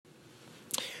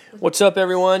What's up,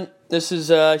 everyone? This is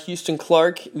Houston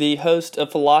Clark, the host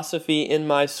of Philosophy in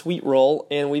My Sweet Roll,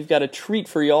 and we've got a treat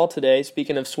for y'all today.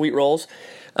 Speaking of sweet rolls,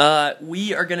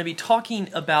 we are going to be talking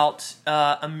about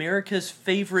America's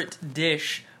favorite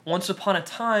dish once upon a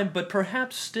time, but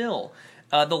perhaps still,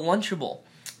 the Lunchable.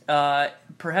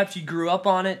 Perhaps you grew up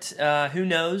on it. Who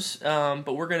knows?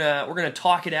 But we're gonna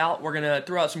talk it out. We're gonna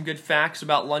throw out some good facts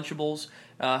about Lunchables.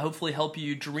 Hopefully help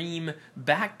you dream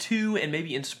back to and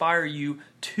maybe inspire you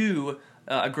to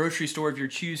a grocery store of your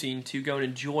choosing to go and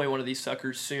enjoy one of these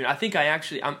suckers soon. I think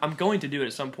I'm going to do it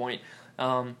at some point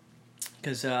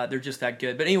because they're just that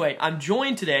good. But anyway, I'm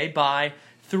joined today by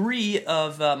three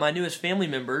of my newest family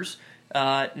members.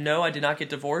 No, I did not get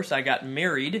divorced. I got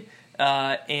married,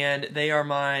 and they are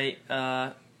my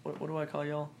what do I call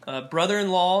y'all?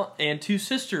 Brother-in-law and two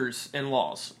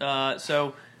sisters-in-laws.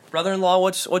 So, brother-in-law,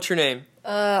 what's your name?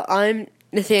 I'm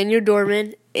Nathaniel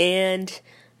Dorman, and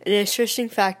an interesting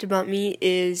fact about me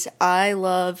is I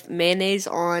love mayonnaise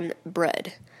on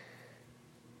bread.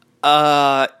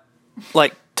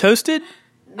 Like toasted?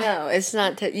 No, it's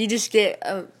not. You just get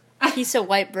a piece of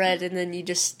white bread and then you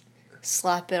just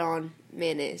slap it on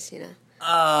mayonnaise, you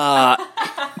know.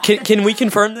 Can we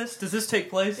confirm this? Does this take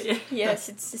place? Yes,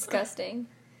 it's disgusting.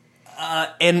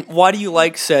 And why do you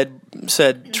like said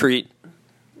treat?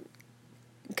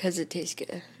 Because it tastes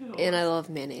good, and I love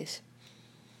mayonnaise.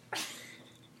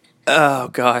 Oh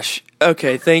gosh.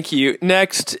 Okay, thank you.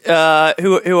 Next, who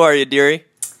are you, dearie?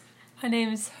 My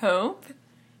name's Hope,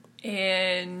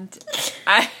 and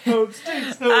I Hope.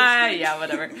 yeah,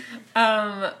 whatever.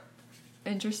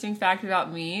 Interesting fact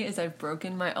about me is I've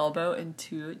broken my elbow in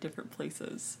two different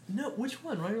places. No, which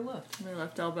one? Right or left? My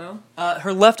left elbow.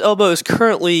 Her left elbow is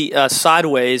currently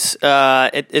sideways.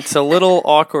 It's a little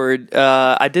awkward.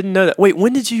 I didn't know that. Wait,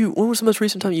 when was the most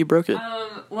recent time you broke it?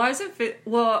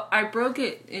 I broke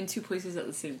it in two places at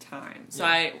the same time. So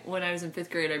Yeah. when I was in 5th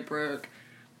grade, I broke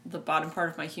the bottom part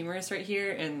of my humerus right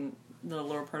here and the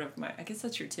lower part of my, I guess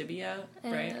that's your tibia,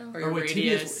 right? know. Or your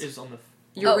radius. Is on the.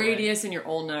 Your radius and your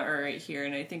ulna are right here,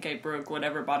 and I think I broke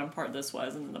whatever bottom part this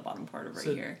was, and then the bottom part of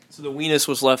here. So the weenus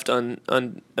was left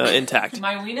intact.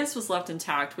 My weenus was left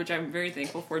intact, which I'm very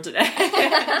thankful for today.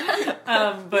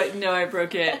 But no, I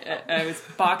broke it. I was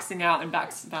boxing out in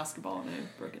basketball, and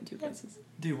I broke it in two places.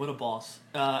 Dude, what a boss.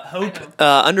 Hope,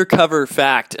 undercover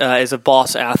fact, is a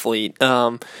boss athlete.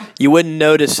 You wouldn't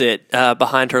notice it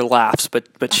behind her laughs,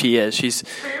 but she is. She's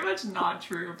Very much not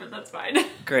true, but that's fine.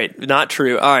 great. Not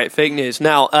true. All right, fake news.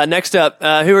 Now, next up,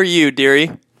 who are you, dearie?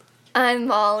 I'm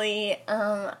Molly.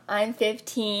 I'm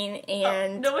 15,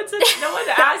 and No one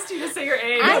asked you to say your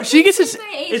age. I she gets can to say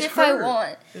my age it's if her. I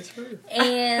want. It's her.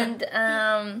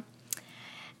 And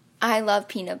I love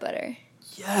peanut butter.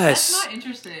 Yes. That's not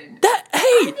interesting.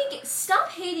 Stop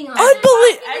hating on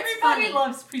Everybody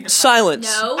loves peanut butter.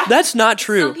 Silence. No. That's not Some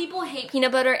true. people hate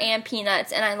peanut butter and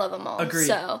peanuts, and I love them all. Agreed.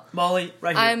 So Molly,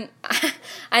 right here.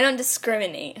 I don't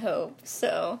discriminate, Hope.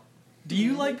 So Do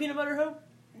you like peanut butter, Hope?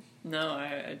 No,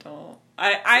 I don't.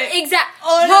 exactly.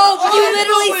 Oh, Hope, you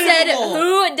literally said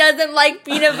who doesn't like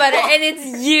peanut butter, and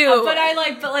it's you.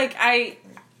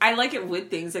 I like it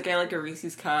with things. Like I like a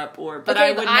Reese's cup, but Okay,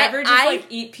 I would but never just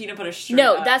eat peanut butter straight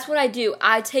No, up. that's what I do.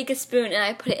 I take a spoon and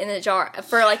I put it in a jar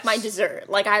for like my dessert.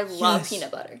 Like I love Yes. peanut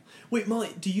butter. Wait, Molly,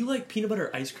 do you like peanut butter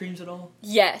ice creams at all?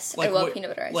 Yes, I love what- peanut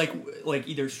butter ice cream. Like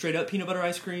either straight up peanut butter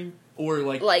ice cream or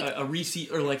like a Reese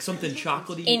or like something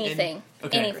chocolatey. Anything.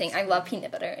 Okay. Anything. I love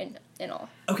peanut butter and all.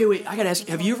 Okay, wait. I gotta ask.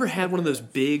 Have you ever had one of those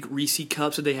big Reese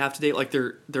cups that they have today? Like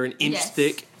they're an inch Yes.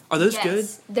 thick. Are those Yes, good?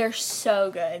 They're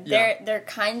so good. Yeah. They're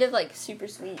kind of like super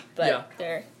sweet, but Yeah.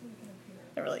 they're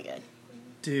really good.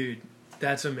 Dude,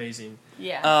 that's amazing.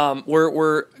 Yeah.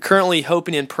 We're currently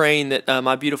hoping and praying that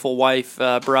my beautiful wife,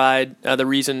 bride, the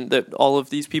reason that all of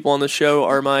these people on the show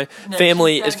are my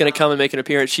family, she's is going to come and make an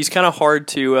appearance. She's kind of hard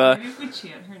to.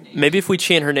 Maybe if we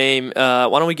chant her name. Why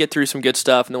don't we get through some good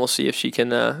stuff and then we'll see if she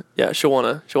can. She'll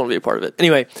wanna be a part of it.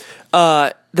 Anyway,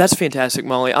 that's fantastic,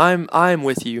 Molly. I'm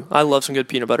with you. I love some good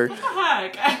peanut butter. What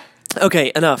the heck?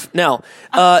 Okay, enough. Now,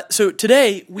 so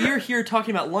today we are here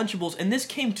talking about Lunchables, and this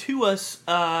came to us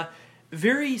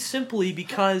very simply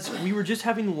because we were just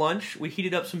having lunch. We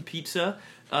heated up some pizza.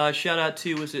 Shout out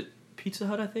to, was it Pizza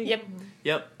Hut, I think?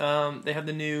 Yep. They have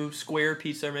the new square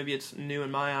pizza, or maybe it's new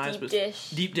in my eyes.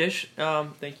 Deep dish.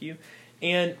 Thank you.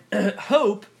 And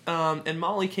Hope and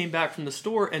Molly came back from the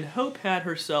store, and Hope had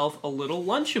herself a little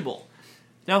Lunchable.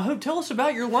 Now, Hope, tell us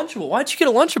about your Lunchable. Why'd you get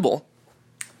a Lunchable?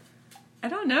 I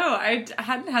don't know. I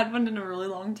hadn't had one in a really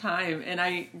long time, and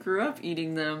I grew up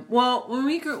eating them. Well,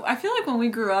 I feel like when we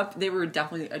grew up, they were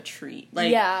definitely a treat.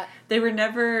 Like, Yeah. they were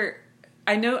never.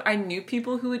 I knew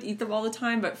people who would eat them all the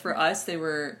time, but for us, they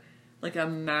were like a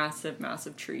massive,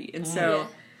 massive treat. And so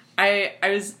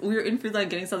we were in Food Line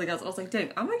getting something else. I was like,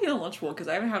 dang, I'm gonna get a Lunchable because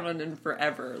I haven't had one in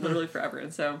forever, literally forever.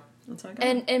 And so that's what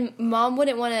I got. And Mom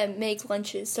wouldn't want to make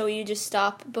lunches, so you just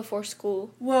stop before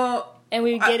school. Well, and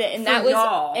we would get it, and that was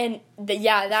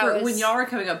was when y'all were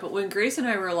coming up. But when Grace and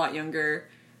I were a lot younger,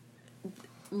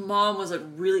 Mom was like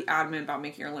really adamant about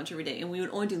making our lunch every day, and we would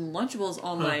only do Lunchables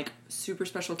on like super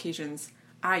special occasions,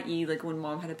 i.e. like when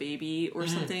Mom had a baby or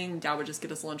something. Dad would just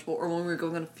get us a Lunchable, or when we were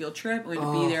going on a field trip and we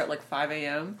would be there at like 5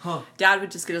 a.m. Dad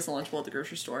would just get us a Lunchable at the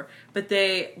grocery store. But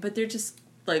they're just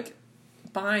like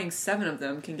buying 7 of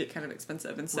them can get kind of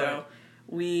expensive, and so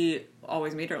we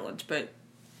always made our lunch, but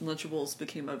Lunchables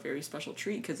became a very special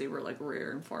treat because they were like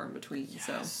rare and far in between. Yes.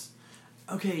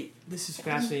 So, okay, this is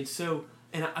fascinating. So,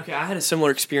 I had a similar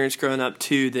experience growing up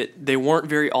too. That they weren't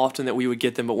very often that we would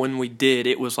get them, but when we did,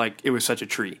 it was such a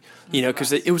treat. You know,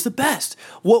 because it was the best.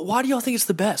 Why do y'all think it's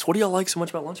the best? What do y'all like so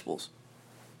much about Lunchables?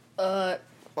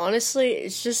 Honestly,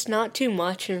 it's just not too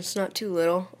much and it's not too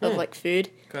little of like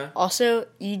food. Okay. Also,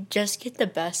 you just get the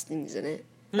best things in it.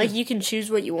 Like you can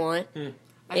choose what you want,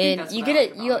 I think that's you what I get like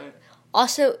it. about it.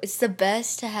 Also, it's the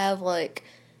best to have like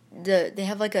they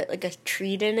have like a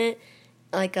treat in it,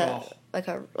 like a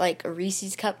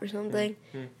Reese's cup or something,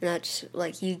 and that's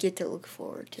like you get to look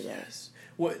forward to that. Yes.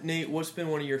 Nate? What's been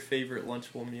one of your favorite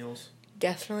Lunchable meals?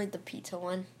 Definitely the pizza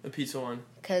one. The pizza one.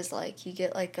 Because like you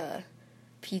get like a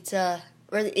pizza,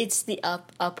 or it's the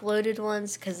uploaded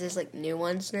ones because there's like new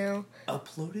ones now.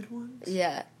 Uploaded ones?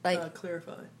 Yeah, like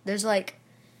clarify. there's like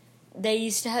they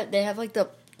have like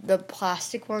the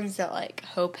plastic ones that like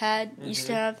Hope had used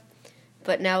to have,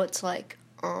 but now it's like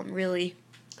really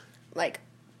like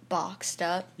boxed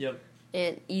up. Yep.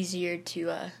 And easier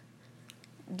to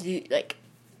do like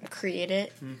create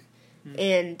it,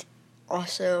 and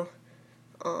also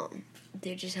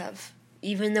they just have,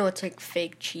 even though it's like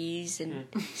fake cheese and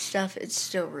stuff, it's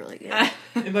still really good.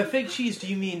 And by fake cheese, do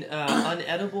you mean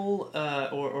unedible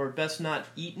or best not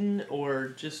eaten, or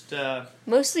just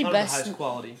Mostly not best, of the highest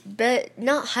quality?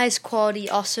 not highest quality.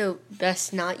 Also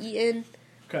best not eaten.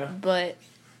 Okay. But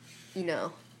you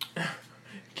know,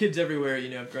 kids everywhere, you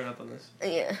know, have grown up on this.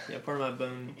 Yeah. Yeah. Part of my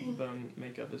bone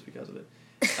makeup is because of it.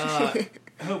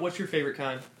 Hope, what's your favorite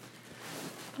kind?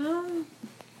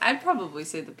 I'd probably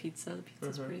say the pizza. The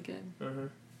pizza's pretty good.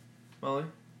 Molly?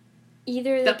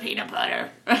 Either The peanut butter.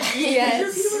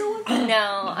 Yes.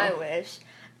 No, I wish.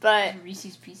 But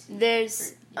Reese's Pieces.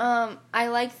 there's I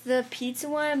like the pizza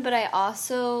one, but I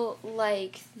also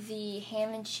like the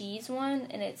ham and cheese one,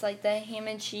 and it's like the ham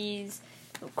and cheese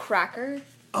cracker.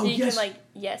 Oh, so you yes. can like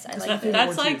I like that- that.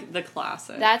 That's one, too. like the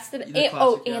classic. That's the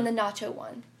classic, yeah. and the nacho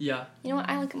one. Yeah. You know what?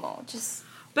 I like them all. Just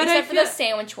But except I for the feel-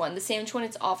 sandwich one. The sandwich one,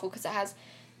 it's awful because it has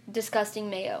disgusting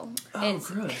mayo. Oh,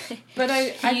 gross. But I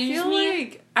Excuse feel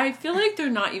me? like they're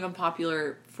not even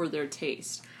popular for their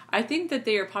taste. I think that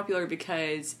they are popular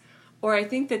because, or I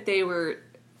think that they were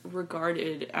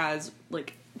regarded as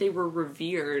like they were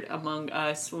revered among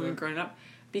us when we were growing up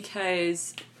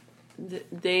because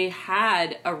they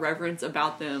had a reverence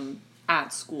about them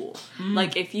at school.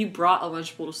 Like if you brought a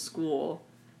Lunchable to school,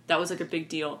 that was like a big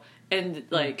deal, and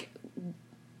like.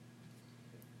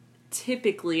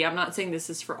 Typically, I'm not saying this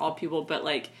is for all people, but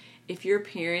like if your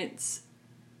parents,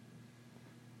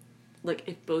 like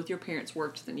if both your parents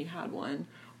worked, then you had one,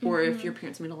 or if your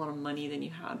parents made a lot of money, then you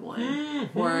had one,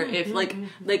 or if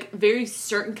like very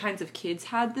certain kinds of kids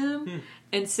had them,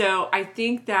 and so I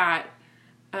think that,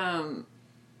 I'm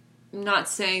not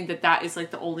saying that is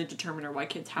like the only determiner why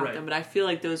kids have them, but I feel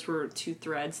like those were two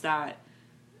threads that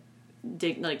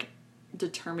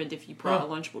determined if you brought a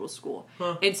Lunchable to school,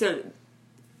 and so.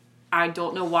 I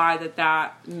don't know why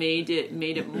that made it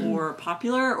more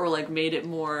popular or like made it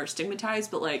more stigmatized,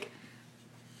 but like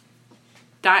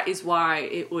that is why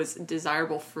it was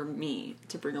desirable for me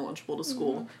to bring a Lunchable to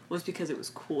school was because it was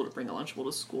cool to bring a Lunchable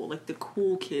to school. Like the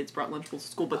cool kids brought Lunchables to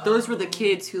school, but those were the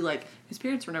kids who like whose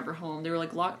parents were never home. They were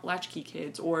like latchkey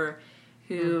kids or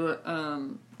who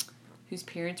whose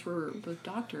parents were both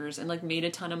doctors and like made a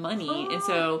ton of money, and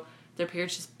so. Their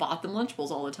parents just bought them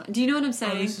Lunchables all the time. Do you know what I'm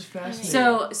saying? Oh, this is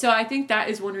fascinating. So I think that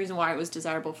is one reason why it was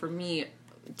desirable for me,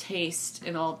 taste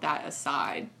and all of that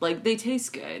aside. Like, they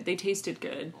taste good. They tasted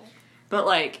good. But,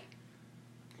 like...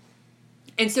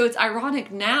 And so it's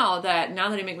ironic now that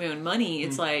I make my own money,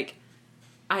 it's like,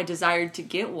 I desired to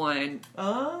get one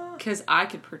because I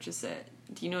could purchase it.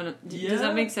 Do you know what does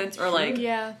that make sense? Or, like,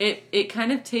 Yeah. it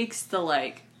kind of takes the,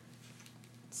 like,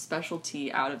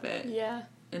 specialty out of it. Yeah.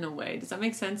 In a way. Does that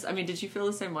make sense? I mean, did you feel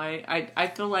the same way? I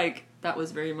feel like that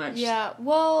was very much. Yeah,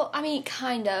 well, I mean,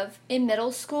 kind of. In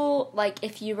middle school, like,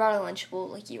 if you brought a Lunchable,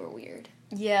 like, you were weird.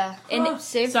 Yeah. And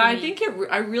same So for I me. think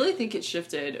I really think it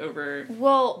shifted over.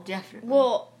 Well, Definitely.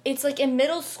 Well, it's like in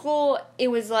middle school, it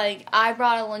was like I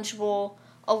brought a Lunchable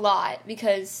a lot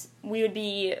because we would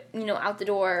be, out the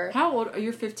door. How old are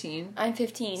you? 15. I'm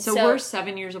 15. So we're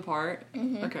 7 years apart.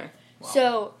 Mhm. Okay.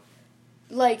 So,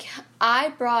 like, I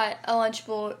brought a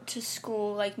Lunchable to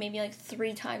school, like, maybe, like,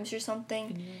 3 times or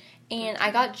something. And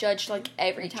I got judged, like,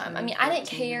 every time. I mean, I didn't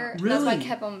care. That's why I Really?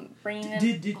 kept on bringing them.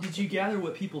 Did you gather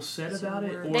what people said about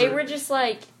it? Or? They were just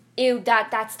like, ew,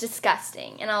 that's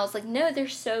disgusting. And I was like, no, they're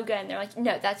so good. And they're like,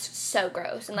 no, that's so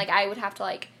gross. And, like, I would have to,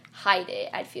 like, hide it,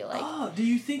 I'd feel like. Oh, do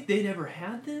you think they'd ever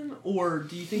had them? Or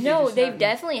do you think No, they just they've hadn't?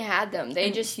 definitely had them. They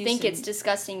In just think Houston. it's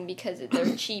disgusting because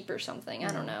they're cheap or something. I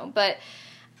don't know. But,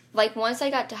 like, once I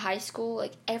got to high school,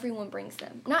 like, everyone brings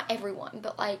them. Not everyone,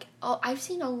 but, like, I've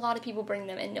seen a lot of people bring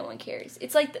them and no one cares.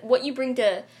 It's like what you bring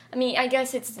to... I mean, I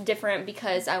guess it's different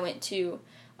because I went to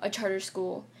a charter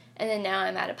school and then now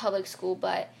I'm at a public school,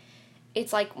 but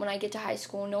it's like when I get to high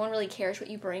school, no one really cares what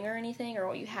you bring or anything or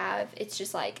what you have. It's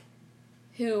just, like,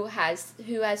 who has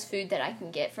food that I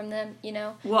can get from them,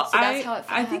 Well, So that's how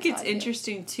I think that's it's how I feel.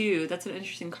 interesting too. That's an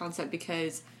interesting concept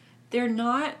because they're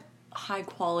not high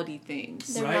quality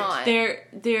things. They're Right. not.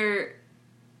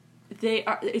 They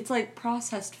are. It's like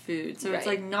processed food, so it's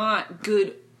Right. like not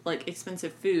good, like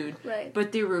expensive food. Right.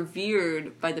 But they're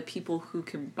revered by the people who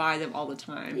can buy them all the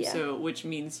time. Yeah. So, which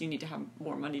means you need to have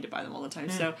more money to buy them all the time.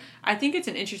 So, I think it's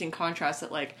an interesting contrast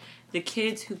that like the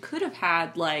kids who could have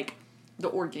had like the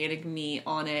organic meat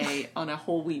on a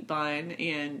whole wheat bun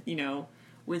and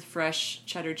with fresh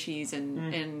cheddar cheese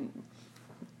and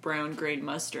brown grade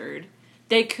mustard,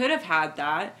 they could have had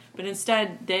that, but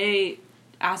instead they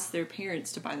asked their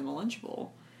parents to buy them a Lunchable.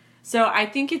 So I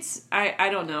think it's I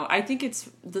don't know. I think it's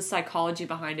the psychology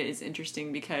behind it is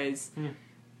interesting because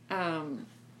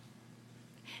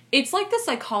it's like the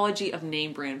psychology of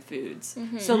name brand foods.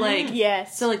 So like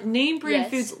Yes. so like name brand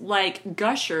Yes. foods like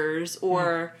Gushers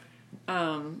or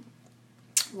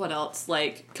what else?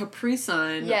 Like Capri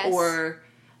Sun Yes. or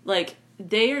like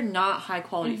they are not high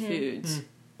quality foods.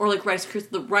 Or like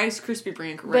the Rice Krispie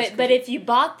brand. But if you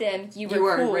bought them, you were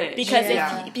were cool rich. because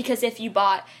Yeah. if you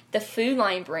bought the Food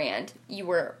Line brand, you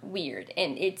were weird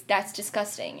and that's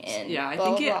disgusting and yeah, I blah,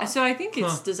 think blah, blah. so. I think its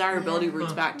Huh. desirability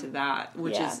roots back to that,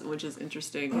 which Yeah. is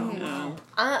interesting.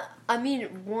 I mean,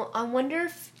 I wonder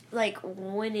if, like,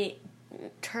 when it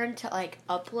turned to, like,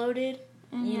 uploaded,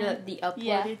 the uploaded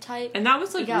Yeah. type. And that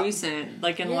was like You got- recent,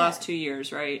 like in the Yeah. last 2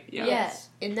 years, right? Yeah.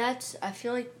 And that's, I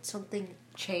feel like something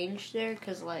changed there,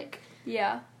 because, like,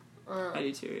 yeah, I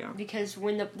do too. Yeah. because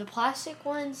when the plastic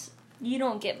ones, you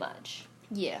don't get much.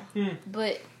 yeah. Hmm.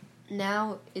 But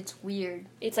now it's weird.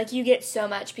 It's like you get so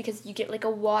much because you get like a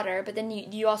water, but then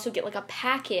you also get like a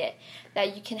packet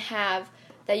that you can have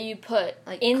that you put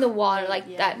Like in the water, like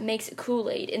Kool-Aid, yeah. that makes it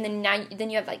Kool-Aid, and then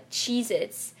you have like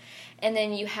Cheez-Its, and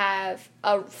then you have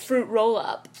a fruit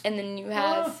roll-up, and then you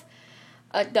have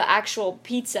the actual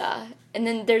pizza, and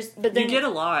then You get a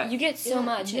lot. You get so Yeah,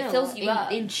 much, and no, it fills you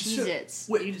up. In Cheez-Its.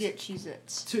 wait, You get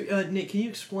Cheez-Its. So, Nick, can you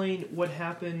explain what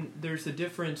happened? There's a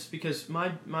difference because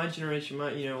my generation,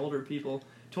 older people,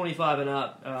 25 and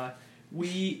up,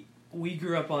 we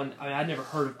grew up on. I'd never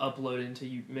heard of Uploaded until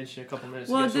you mentioned a couple minutes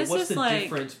Well, ago. So, this what's is the like-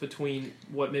 difference between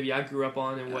what maybe I grew up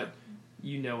on and what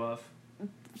you know of?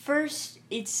 First,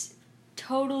 it's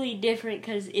totally different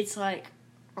because it's like,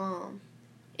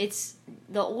 it's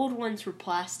the old ones were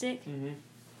plastic Mm-hmm.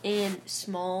 and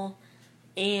small,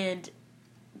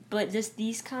 but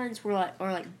these kinds are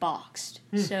like boxed.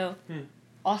 So,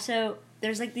 also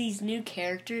there's like these new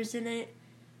characters in it,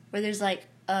 where there's like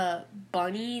a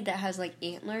bunny that has like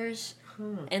antlers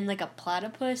and like a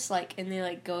platypus, like, and they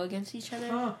like go against each other,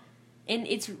 Huh. and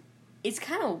it's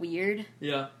kind of weird.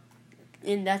 Yeah.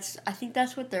 And I think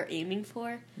that's what they're aiming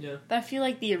for. Yeah. But I feel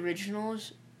like the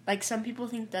originals, like, some people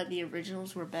think that the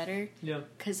originals were better Yeah.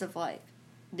 because of, like,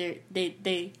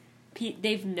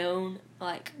 they've known,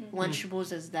 like,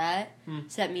 Lunchables as that.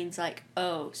 Mm. So that means, like,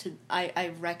 oh, so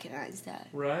I recognize that.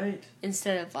 Right.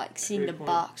 Instead of, like, seeing Great the point.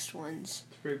 boxed ones.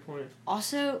 That's a great point.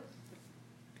 Also,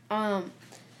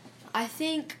 I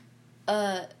think,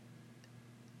 never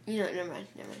mind.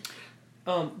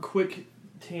 Quick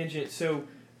tangent. So,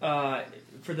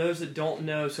 for those that don't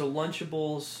know, so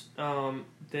Lunchables,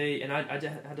 they, and I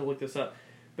had to look this up,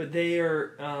 but they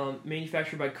are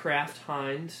manufactured by Kraft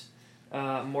Heinz,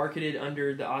 marketed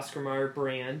under the Oscar Mayer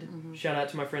brand. Mm-hmm. Shout out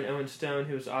to my friend Owen Stone,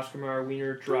 who is Oscar Mayer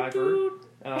wiener driver.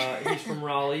 He's from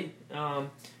Raleigh.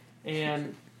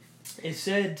 And it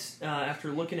said,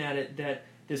 after looking at it, that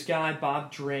this guy,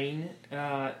 Bob Drain,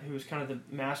 who was kind of the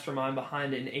mastermind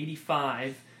behind it, in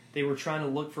 '85, they were trying to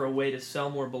look for a way to sell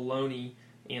more bologna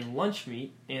and lunch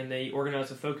meat, and they organized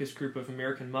a focus group of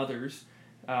American mothers,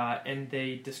 and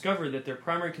they discovered that their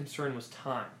primary concern was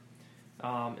time.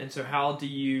 And so how do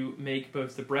you make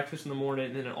both the breakfast in the morning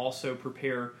and then also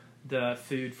prepare the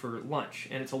food for lunch?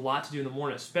 And it's a lot to do in the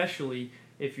morning, especially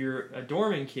if you're a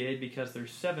Dorman kid, because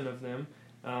there's 7 of them.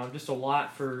 Just a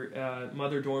lot for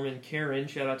Mother Dorman, Karen,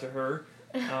 shout out to her,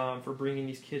 for bringing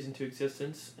these kids into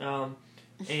existence.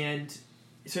 And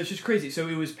so it's just crazy. So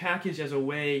it was packaged as a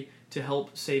way to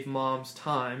help save moms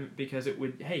time, because it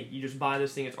would, hey, you just buy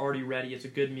this thing, it's already ready, it's a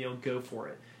good meal, go for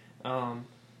it.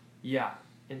 Yeah,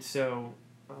 and so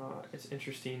it's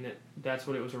interesting that that's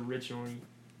what it was originally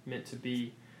meant to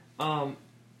be. I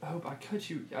hope I cut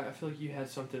you. I feel like you had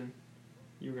something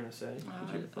you were gonna say.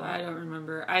 I don't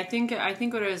remember. I think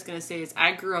what I was gonna say is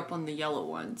I grew up on the yellow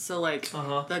one, so like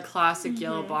the classic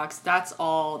yellow box. That's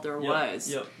all there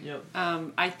was. Yep.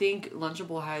 I think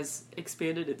Lunchable has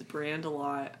expanded its brand a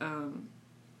lot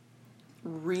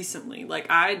recently. Like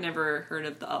I had never heard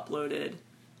of the uploaded.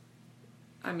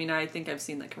 I mean, I think I've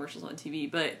seen the commercials on TV,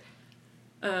 but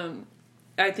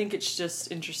I think it's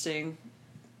just interesting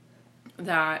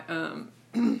that.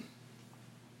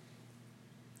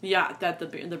 Yeah, that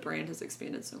the brand has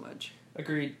expanded so much.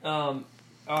 Agreed. And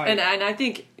I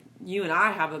think you and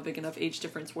I have a big enough age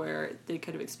difference where they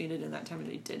could have expanded in that time and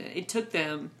they didn't. It took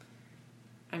them,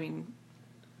 I mean,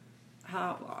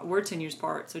 we're 10 years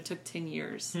apart, so it took 10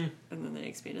 years, and then they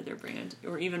expanded their brand,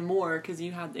 or even more because they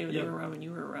were around when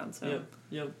you were around. So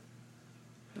yep.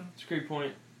 That's a great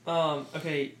point.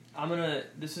 Okay, I'm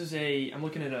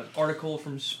looking at an article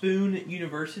from Spoon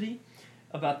University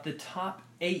about the top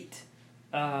 8.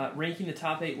 Ranking the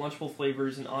top 8 Lunchable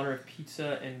flavors in honor of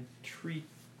pizza and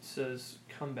Treats'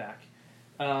 comeback.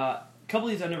 A couple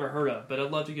of these I've never heard of, but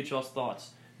I'd love to get y'all's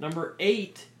thoughts. Number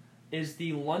 8 is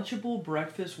the Lunchable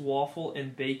Breakfast Waffle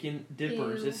and Bacon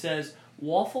Dippers. Ew. It says,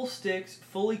 waffle sticks,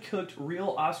 fully cooked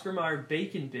real Oscar Mayer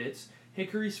bacon bits,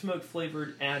 hickory smoke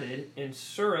flavored added, and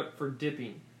syrup for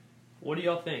dipping. What do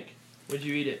y'all think? Would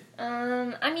you eat it?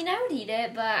 I mean, I would eat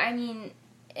it, but I mean,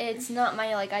 it's not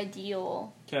my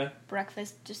ideal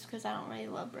breakfast, just because I don't really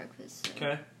love breakfast. So.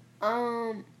 Okay.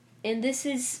 And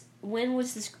when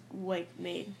was this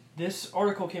made? This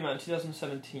article came out in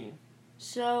 2017.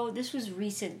 So this was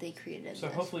recent. They created. So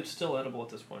this. hopefully it's still edible at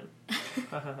this point.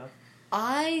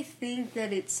 I think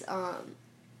that it's I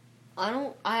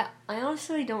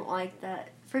honestly don't like that.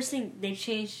 First thing, they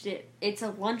changed it. It's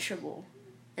a Lunchable.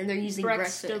 And they're using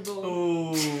breakfast.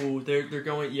 Oh, they're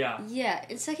going, yeah. Yeah,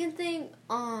 and second thing,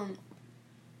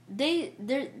 they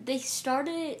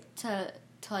started to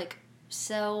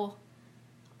sell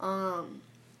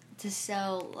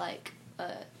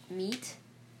meat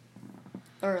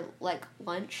or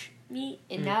lunch meat,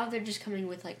 and now they're just coming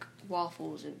with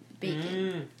waffles and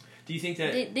bacon. Do you think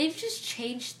that they've just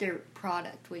changed their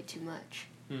product way too much,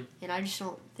 and I just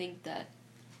don't think that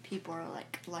people are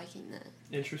liking that.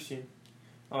 Interesting.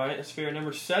 All right, that's fair.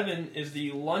 Number 7 is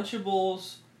the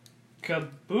Lunchables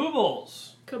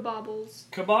Kabobbles.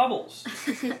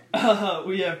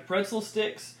 We have pretzel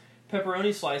sticks,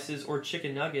 pepperoni slices, or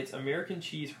chicken nuggets, American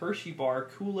cheese Hershey bar,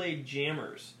 Kool-Aid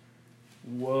jammers.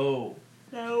 Whoa.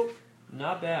 No.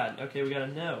 Not bad. Okay, we got a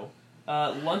no.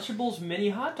 Lunchables mini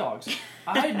hot dogs.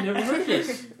 I had never heard of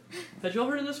this. Had y'all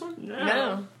heard of this one?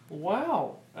 No.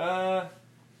 Wow.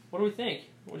 What do we think?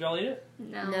 Would y'all eat it?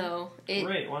 No.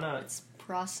 Great, why not? It's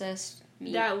processed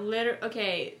meat.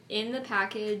 Okay, in the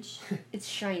package, it's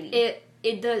shiny.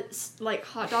 The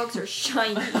hot dogs are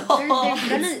shiny.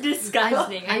 It's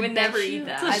disgusting. I would never eat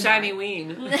that. It's a shiny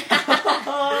ween.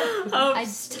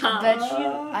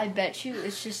 I bet you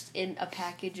it's just in a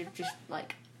package of just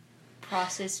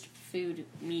processed food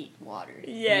meat water.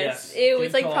 Yes. It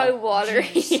was probably water.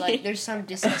 There's some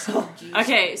disgusting juice.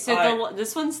 Okay, so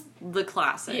this one's the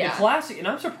classic. The classic, and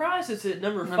I'm surprised it's at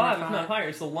number 5, if not higher.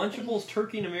 It's the Lunchables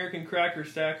Turkey and American Cracker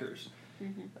Stackers.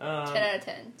 10 out of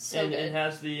 10. So good. It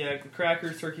has the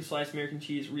crackers, turkey slice, American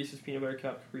cheese, Reese's Peanut Butter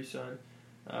Cup, Capri Sun.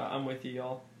 I'm with you,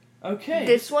 y'all. Okay.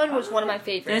 This one was one of my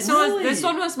favorites. This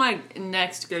one was my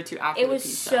next go-to after the pizza. It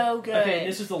was so good. Okay,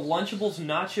 this is the Lunchables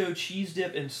Nacho Cheese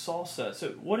Dip and Salsa.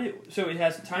 So it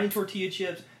has tiny tortilla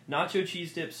chips, nacho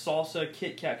cheese dip, salsa,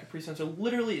 Kit Kat, Capri Sun. So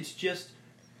literally, it's just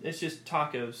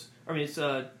tacos. I mean,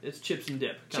 it's chips and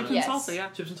dip. Chips and salsa, yeah.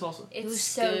 Chips and salsa. It was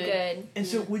so good. And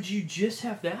so, would you just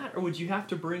have that, or would you have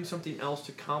to bring something else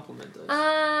to complement this?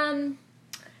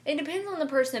 It depends on the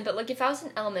person, but if I was in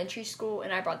elementary school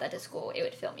and I brought that to school, it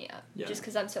would fill me up. Yeah. Just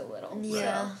because I'm so little.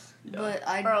 Yeah. So. But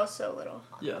Or else so little.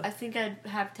 Yeah. I think I'd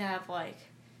have to have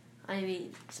I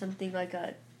mean, something like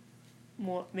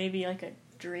maybe like a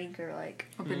drink or like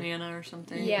A banana or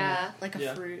something. Yeah. like a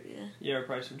Yeah. fruit. Yeah. Yeah, or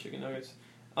probably some chicken nuggets.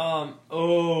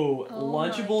 Oh Lunchables, my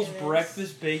goodness.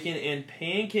 breakfast bacon, and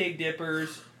pancake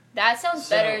dippers. That sounds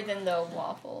So- better than the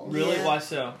waffles. Really? Yeah. Why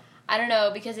so? I don't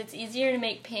know, because it's easier to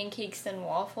make pancakes than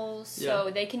waffles, so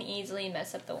Yeah. they can easily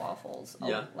mess up the waffles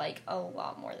Yeah. a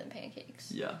lot more than pancakes.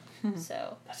 Yeah.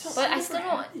 So, That's not but I never still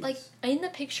had don't these. like in the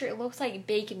picture. It looks like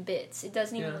bacon bits. It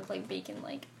doesn't even Yeah. look like bacon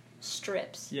like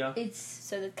strips. Yeah. It's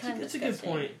So that's kind of That's a good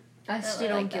point. I still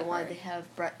don't like get that why part. they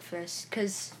have breakfast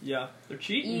because Yeah. They're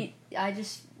cheating. I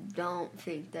just don't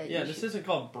think that. Yeah, you this should- isn't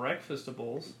called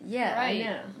breakfastables. Yeah, Right. I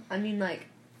know. I mean, like,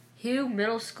 who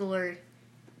middle schooler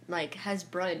like has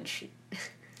brunch?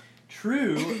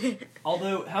 True.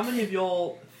 Although, how many of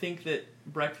y'all think that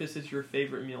breakfast is your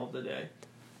favorite meal of the day?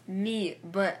 Me,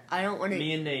 but I don't want to.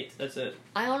 Me and Nate. That's it.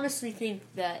 I honestly think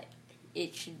that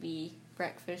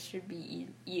breakfast should be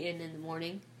eaten in the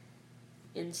morning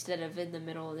instead of in the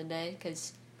middle of the day.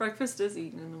 Cause Breakfast is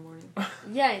eaten in the morning.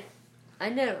 yeah, I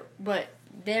know, but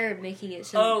they're making it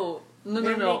so. Oh, no.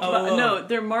 They're making- Oh. No,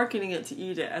 they're marketing it to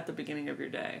eat it at the beginning of your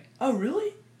day. Oh,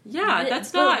 really? Yeah, But-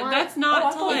 that's but not, why- that's Oh, not I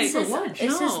to thought like... it it says, lunch.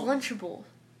 it says No. Lunchable.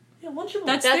 Yeah, Lunchables.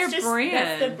 That's their brand.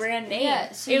 That's the brand name.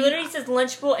 Yeah, so it you- literally says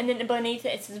Lunchable, and then beneath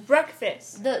it says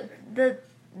breakfast.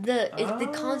 The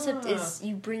concept is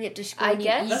you bring it to school. I and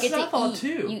guess. you That's get what I to thought, eat.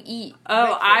 too. You eat.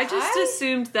 Oh, I breakfast. just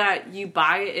assumed that you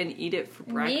buy it and eat it for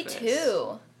breakfast. Me too.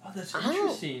 Oh, that's Oh.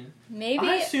 interesting. Maybe.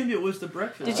 I assumed it was the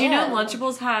breakfast. Did you know Oh.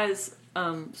 Lunchables has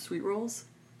sweet rolls?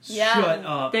 Yeah. Shut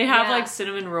up. They have Yeah. like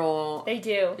cinnamon roll. They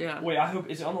do. Yeah. Wait, I hope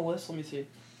is it on the list? Let me see.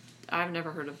 I've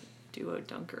never heard of Duo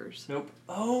Dunkers. Nope.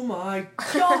 Oh my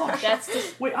gosh. That's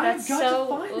just. Wait, I have that's got so, to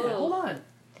find that. ooh. Hold on.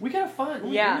 We gotta find.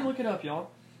 Let Yeah. me look it up, y'all.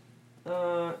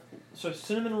 So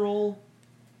cinnamon roll.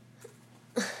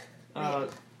 Lunchable.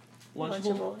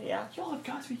 Lunchable, yeah. Y'all have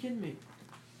got to be kidding me.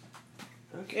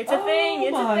 Okay. It's a thing,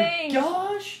 it's a my thing.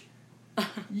 Gosh.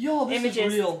 Y'all, this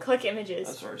Images. is real. Click images.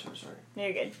 Oh, sorry. No,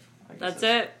 you're good. I guess That's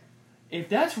it. If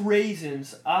that's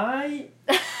raisins,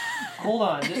 hold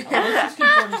on. Let's just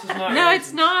confirm this is not No, raisins.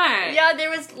 it's not. Yeah, there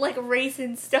was like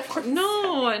raisin stuff on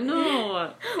No.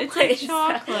 It's What like is that?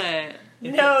 chocolate.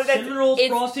 It's No, that's- cinnamon rolls,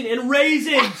 it's- frosting, and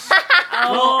raisins.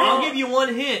 Well, I'll give you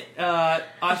one hint,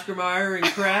 Oscar Mayer and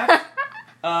Kraft.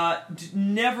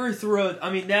 Never throw.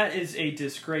 I mean, that is a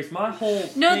disgrace. My whole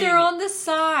No, thing, they're on the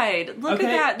side. Look okay,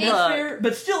 at that. that's Look. fair,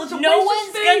 but still, it's a No waste one's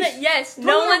of space. gonna. Yes, Throw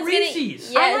no in one's gonna.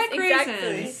 Reese's. Yes, I like exactly.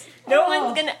 raisins. No Oh.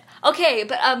 one's gonna. Okay,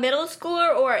 but a middle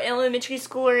schooler or an elementary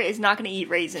schooler is not gonna eat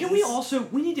raisins. Can we also?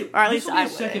 We need to. Or at this least will be I a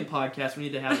second wouldn't. podcast. We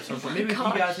need to have at some point. Maybe if you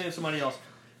Gosh. guys know somebody else.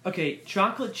 Okay,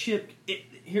 chocolate chip.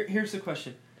 Here's the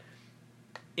question.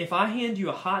 If I hand you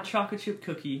a hot chocolate chip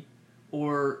cookie,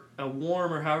 or a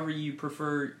warm, or however you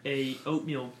prefer, a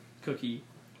oatmeal cookie,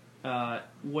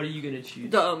 what are you gonna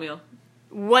choose? The oatmeal.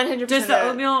 100%. Does the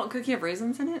oatmeal cookie have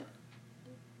raisins in it?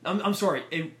 I'm sorry.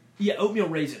 Oatmeal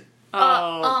raisin.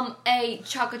 A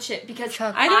chocolate chip because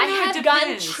Chocolate. I don't know, it have gotten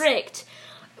depends. tricked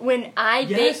when I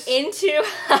Yes. bit into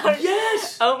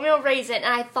Yes. oatmeal raisin and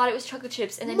I thought it was chocolate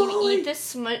chips, and then you Molly. eat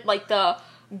this like the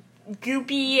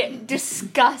goopy,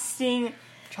 disgusting.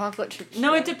 Chocolate chip.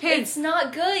 No, it depends. It's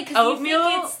not good because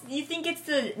Oatmeal- you think it's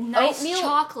the nice Oatmeal-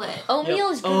 chocolate. Oatmeal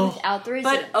is good Oh. without the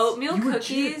But raisins. oatmeal You were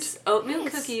cookies, oatmeal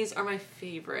Yes. cookies are my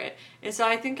favorite, and so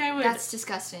I think I would. That's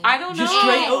disgusting. I don't know. Just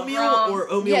straight oatmeal wrong. or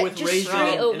oatmeal Yeah, with just raisin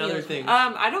straight and oatmeal. other things.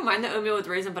 I don't mind the oatmeal with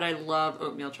raisin, but I love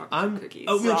oatmeal chocolate cookies.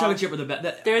 Oatmeal Wrong. chocolate chip are the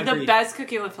best. They're the Agreed. best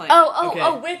cookie with flavor.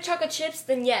 Oh, with chocolate chips,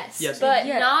 then yes. Yes. But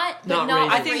Yeah. not Not not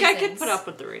raisins. I think I could raisins. put up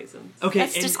with the raisins. Okay,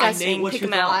 That's and disgusting. Nate, what's Pick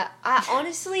your 'em thought? out. I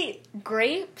honestly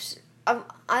grapes.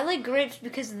 I like grapes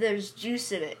because there's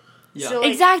juice in it. Yeah. So,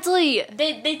 like, Exactly.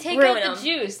 They take Ruin out them. the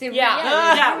juice. They,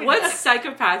 Yeah. Yeah, ruin what it.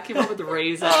 psychopath came up with the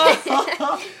raisins?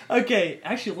 Okay,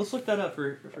 actually, let's look that up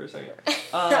for a second.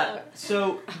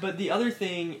 But the other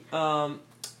thing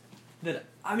that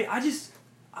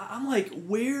I'm like,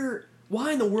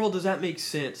 why in the world does that make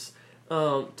sense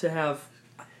to have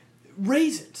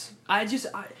raisins?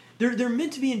 They're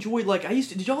meant to be enjoyed. Like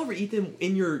did y'all ever eat them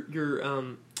in your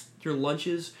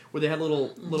lunches where they had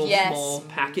little Yes. small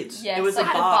packets? Yes. It was I a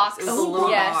had box. It was a Oh, little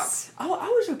yes. box. I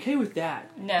was okay with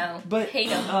that. No. But hate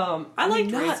them. I mean,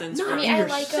 liked raisins Not for I mean, in I your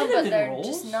like them, but cinnamon they're rolls.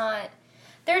 just not.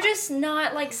 They're just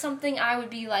not like something I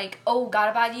would be like, oh,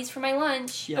 gotta buy these for my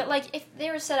lunch. Yeah. But like, if they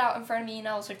were set out in front of me and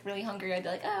I was like really hungry, I'd be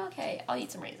like, oh, okay, I'll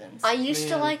eat some raisins. I used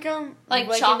to Man. like them. like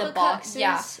in chocolate the boxes.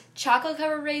 yeah, chocolate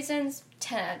covered raisins,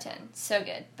 10 out of 10, so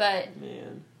good. But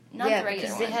Man. not yeah, the regular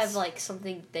because ones. they have like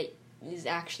something that is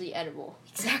actually edible.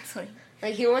 exactly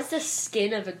Like he wants the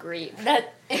skin of a grape.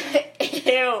 that.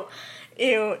 Ew.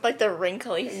 Ew. Like the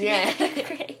wrinkly. Yeah.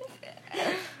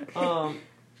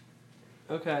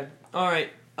 Okay. All right.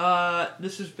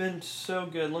 This has been so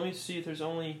good. Let me see if there's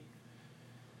only.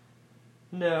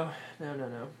 No.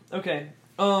 Okay.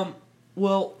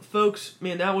 Well, folks,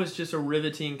 man, that was just a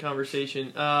riveting conversation.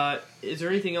 Is there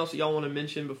anything else that y'all want to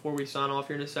mention before we sign off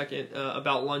here in a second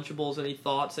about Lunchables? Any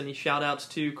thoughts? Any shout-outs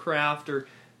to Kraft or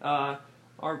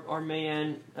our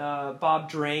man Bob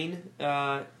Drain,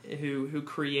 who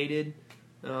created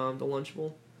the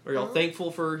Lunchable? Are y'all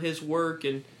thankful for his work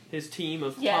and his team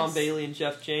of Tom Bailey and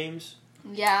Jeff James?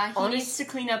 Yeah, he needs to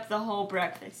clean up the whole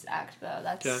breakfast act, though.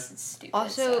 That's stupid.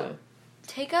 Also,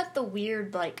 take out the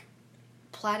weird, like,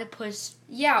 platypus.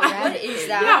 Yeah, what is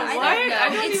that? Yeah, why? I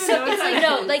don't know. It's like,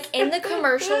 no, like, in the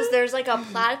commercials, there's, like, a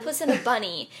platypus and a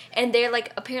bunny, and they're,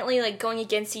 like, apparently, like, going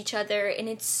against each other, and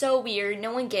it's so weird.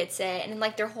 No one gets it, and,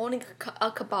 like, they're holding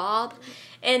a kebab,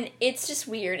 and it's just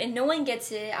weird, and no one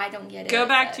gets it. I don't get it. Go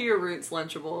back to your roots,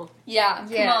 Lunchable. Yeah,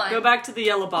 come on. Go back to the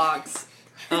yellow box.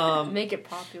 Make it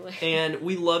popular. And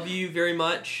we love you very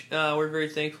much. We're very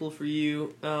thankful for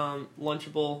you,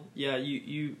 Lunchable. Yeah,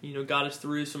 you got us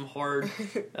through some hard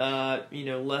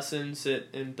lessons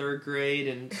in third grade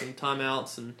and some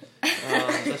timeouts, and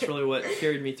that's really what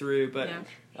carried me through. But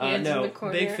no,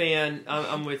 big fan.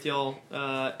 I'm with y'all.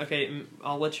 Okay,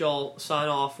 I'll let y'all sign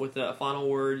off with a final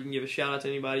word. You can give a shout out to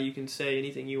anybody. You can say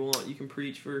anything you want. You can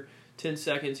preach for 10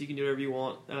 seconds. You can do whatever you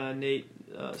want. Nate,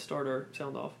 start our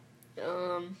sound off.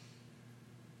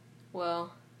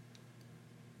 Well,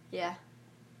 yeah.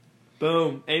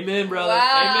 Boom. Amen, brother.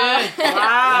 Wow. Amen.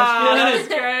 Wow, That's that's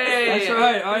great. That's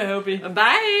right. All right, Hopi.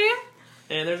 Bye.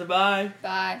 And there's a bye.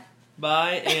 Bye.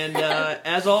 Bye. And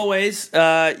as always,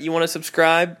 you want to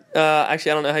subscribe.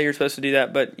 Actually, I don't know how you're supposed to do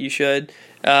that, but you should.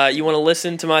 You want to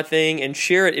listen to my thing and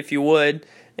share it if you would.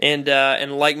 And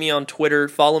like me on Twitter.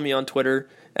 Follow me on Twitter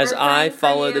as I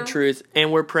follow the truth.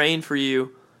 And we're praying for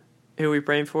you. Who are we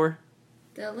praying for?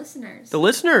 The listeners. The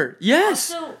listener.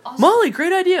 Yes. Also, Molly,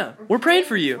 great idea. We're praying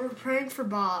for you. We're praying for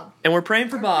Bob. And we're praying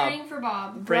for Bob. Praying for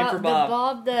Bob. Praying for Bob. The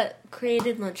Bob that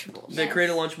created Lunchables. That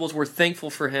created Lunchables. We're thankful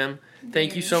for him.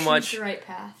 Thank you so Choose much. the right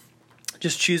path.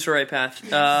 Just choose the right path.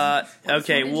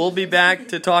 Okay, we'll be back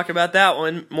to talk about that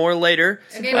one more later.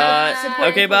 Okay, bye.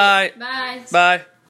 Okay, bye. Bye. Bye.